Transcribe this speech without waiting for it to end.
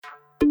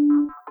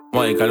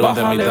Muy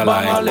caliente, Bájale, mitad la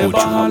bájale, escucho.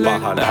 bájale.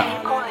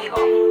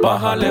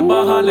 Bájale,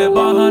 Bájale,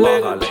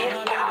 bájale.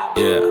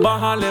 Yeah.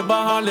 Bájale,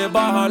 bájale,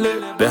 bájale.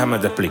 Déjame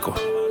te explico.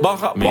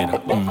 Baja.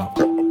 Mira,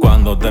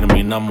 cuando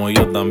terminamos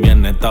yo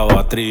también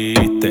estaba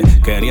triste.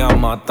 Quería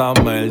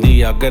matarme el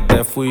día que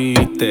te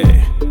fuiste,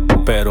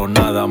 pero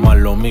nada más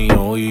lo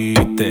mío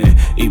oíste.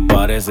 Y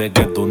parece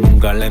que tú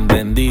nunca la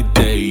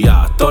entendiste. Y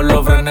ya todos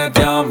los frenes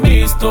te han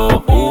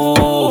visto,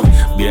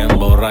 bien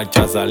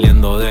borracha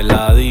saliendo de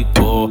la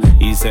disco.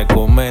 Y se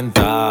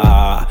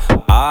comenta,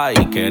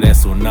 ay, que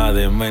eres una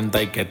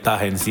dementa y que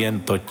estás en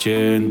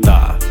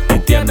 180. Y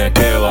tienes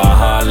que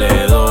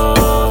bajarle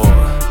dos,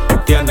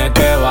 tienes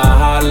que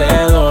bajarle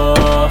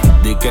dos.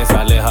 Di que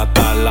sales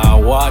hasta la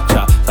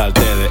guacha,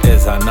 salte de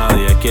esa,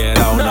 nadie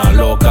quiera una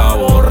loca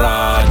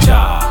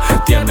borracha.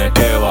 Tienes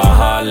que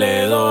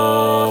bajarle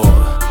dos,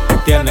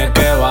 tienes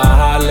que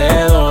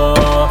bajarle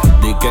dos.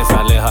 Di que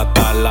sales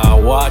hasta la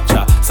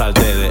guacha,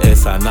 salte de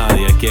esa,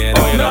 nadie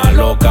quiera una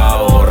loca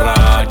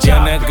borracha.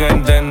 Tienes que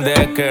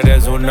entender que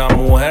eres una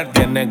mujer,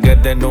 tienes que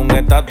tener un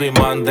estatus y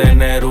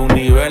mantener un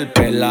nivel.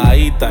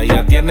 Peladita,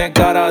 ya tiene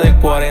cara de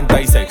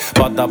 46.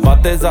 Pa'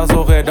 taparte esas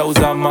ojeras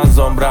usa más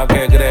sombra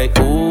que Grey.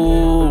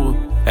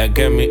 Es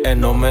que mi ex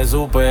no me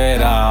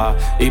supera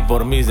y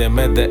por mí se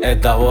mete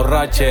esta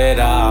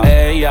borrachera.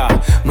 Ella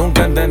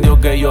nunca entendió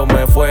que yo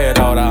me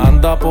fuera, ahora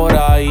anda por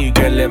ahí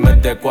que le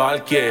mete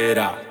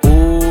cualquiera.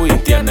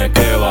 Tiene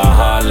que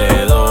bajarle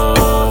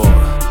dos,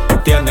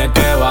 tiene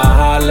que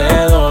bajarle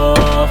dos.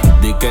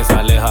 Di que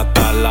sales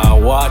hasta la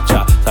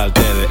guacha,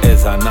 salte de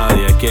esa,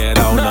 nadie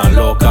quiera una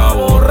loca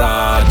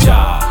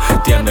borracha.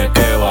 Tiene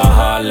que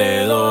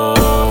bajarle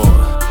dos,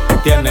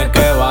 tiene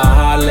que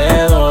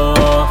bajarle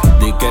dos.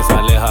 Di que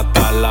sales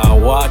hasta la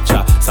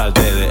guacha,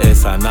 salte de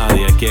esa,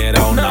 nadie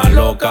quiera una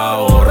loca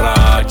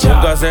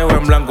borracha. Tu caseo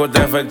en blanco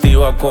está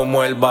efectiva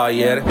como el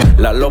Bayer.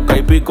 La loca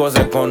y pico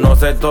se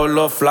conoce todos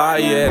los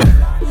flyers.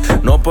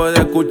 No puede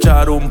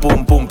escuchar un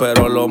pum pum,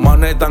 pero los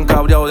manes tan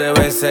cabreados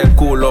debe ser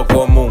culo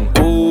común.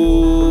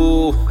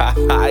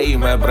 Y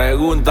me he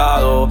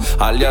preguntado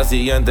al día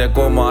siguiente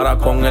cómo hará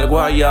con el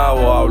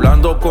guayabo.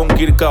 Hablando con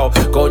Kirkao,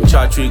 con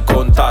Chacho y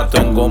con Tato.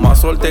 En goma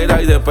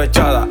soltera y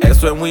despechada,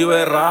 eso es muy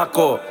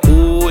berraco.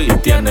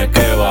 Tiene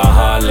que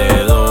bajarle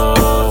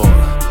dos,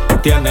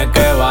 tiene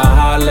que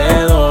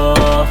bajarle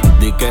dos.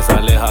 Di que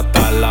sales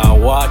hasta la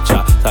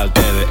guacha,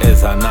 salte de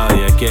esa,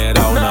 nadie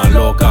quiera una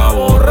loca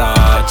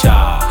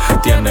borracha.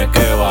 Tiene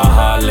que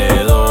bajarle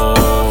dos,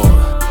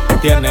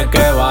 tiene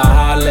que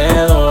bajarle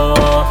dos.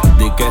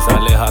 Di que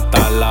sales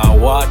hasta la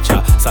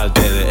guacha,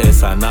 salte de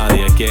esa,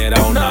 nadie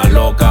quiera una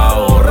loca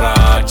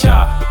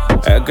borracha.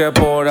 Es que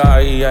por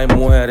ahí hay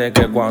mujeres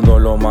que cuando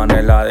los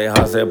manes la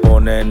dejan se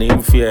ponen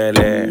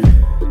infieles.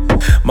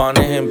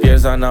 Manes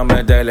empiezan a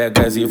meterle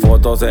que si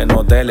fotos en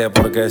hoteles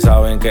porque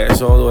saben que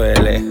eso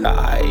duele.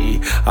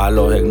 Ay, a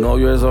los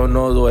exnovios eso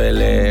no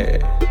duele,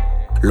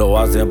 lo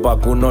hacen pa'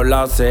 que uno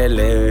la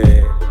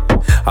cele.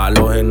 A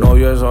los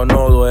exnovios eso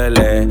no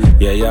duele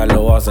y ellas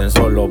lo hacen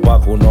solo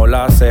pa' que uno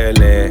la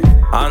cele.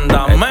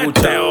 Anda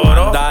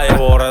meteoro, anda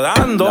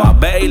desbordando.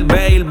 Bail,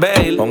 bail,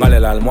 bail. Póngale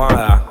la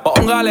almohada,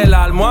 póngale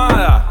la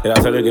almohada. Quiere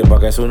hacerlo que pa'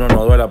 que eso uno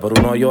no duela, pero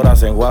uno llora,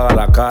 se enjuaga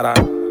la cara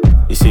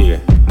y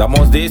sigue.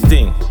 Damos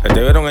distinct, que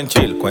te vieron en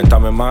chill,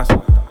 cuéntame más.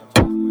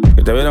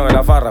 Que te vieron en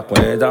la farra,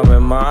 cuéntame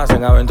más.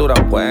 En aventura,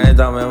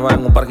 cuéntame más.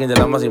 En un parking de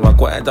la máxima,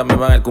 cuéntame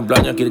más. En el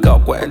cumpleaños de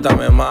Kirkao,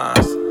 cuéntame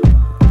más.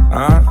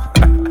 ¿Ah?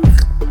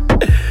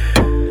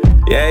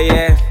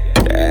 Yeah.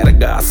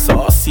 Verga,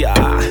 socia.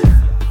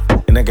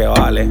 Tiene que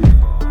vale.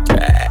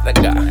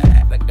 Verga.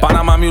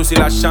 Panama Music,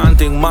 la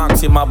Shanting,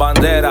 máxima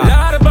bandera.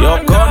 Yo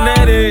con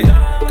Eri.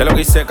 Que lo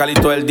que hice,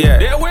 Calito el 10.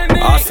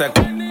 Hace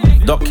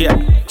Dokia.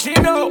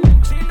 Chino.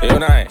 Y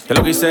una vez, que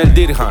lo que hice el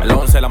Dirham, el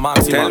 11, la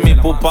máxima. Tell me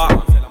pupa.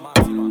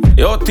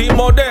 Yo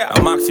Timo de,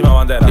 la máxima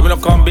bandera. Dímelo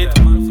Combit,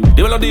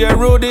 dímelo DJ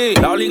Rudy,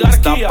 la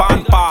oligarquía. Esta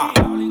Pampa,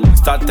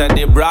 esta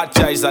Teddy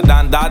Bracha y esa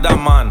Dandada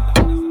man.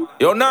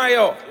 Yo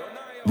Nayo,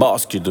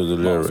 Bosky to the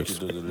lyrics.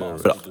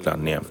 Block la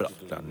niebla.